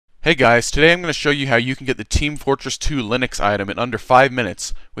Hey guys, today I'm going to show you how you can get the Team Fortress 2 Linux item in under 5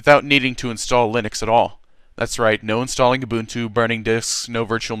 minutes without needing to install Linux at all. That's right, no installing Ubuntu, burning disks, no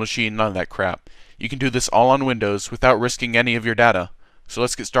virtual machine, none of that crap. You can do this all on Windows without risking any of your data. So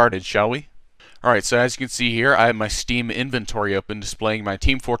let's get started, shall we? Alright, so as you can see here, I have my Steam inventory open displaying my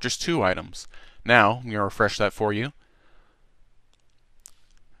Team Fortress 2 items. Now, I'm going to refresh that for you.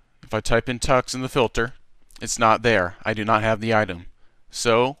 If I type in tux in the filter, it's not there. I do not have the item.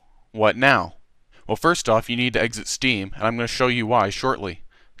 So, what now? Well, first off, you need to exit Steam, and I'm going to show you why shortly.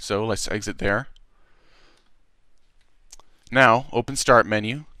 So let's exit there. Now, open Start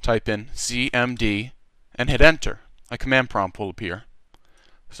menu, type in CMD, and hit Enter. A command prompt will appear.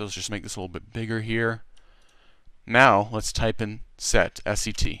 So let's just make this a little bit bigger here. Now, let's type in set,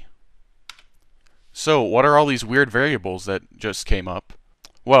 S-E-T. So, what are all these weird variables that just came up?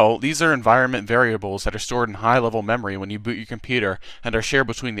 Well, these are environment variables that are stored in high-level memory when you boot your computer and are shared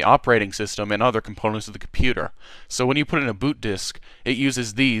between the operating system and other components of the computer. So when you put in a boot disk, it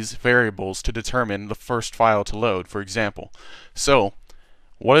uses these variables to determine the first file to load, for example. So,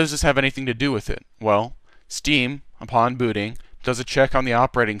 what does this have anything to do with it? Well, Steam, upon booting, does a check on the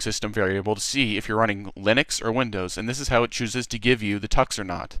operating system variable to see if you're running Linux or Windows, and this is how it chooses to give you the tux or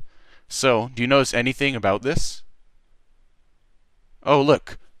not. So, do you notice anything about this? Oh,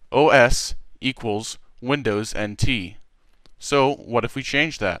 look, OS equals Windows NT. So, what if we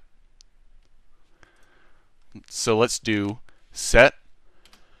change that? So let's do set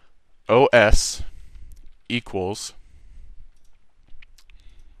OS equals,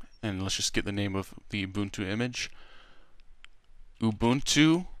 and let's just get the name of the Ubuntu image,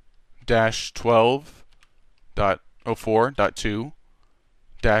 Ubuntu 12.04.2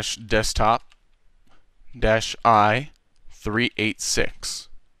 desktop I 386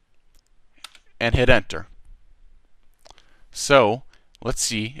 and hit enter. So let's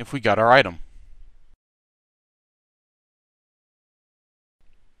see if we got our item.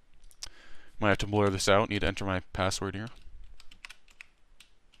 Might have to blur this out. Need to enter my password here.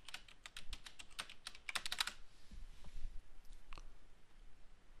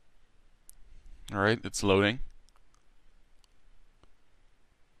 Alright, it's loading.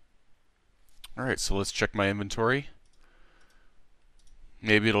 Alright, so let's check my inventory.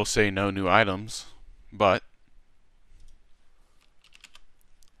 Maybe it'll say no new items, but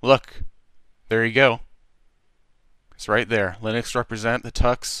look, there you go. It's right there. Linux represent the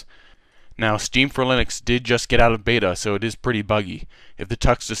tux. Now, Steam for Linux did just get out of beta, so it is pretty buggy. If the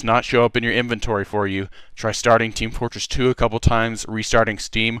tux does not show up in your inventory for you, try starting Team Fortress 2 a couple times, restarting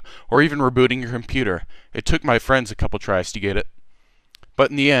Steam, or even rebooting your computer. It took my friends a couple tries to get it.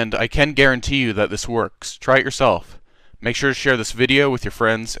 But in the end, I can guarantee you that this works. Try it yourself. Make sure to share this video with your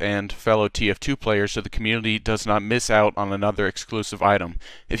friends and fellow TF2 players so the community does not miss out on another exclusive item.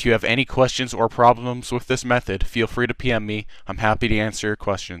 If you have any questions or problems with this method, feel free to PM me. I'm happy to answer your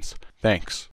questions. Thanks.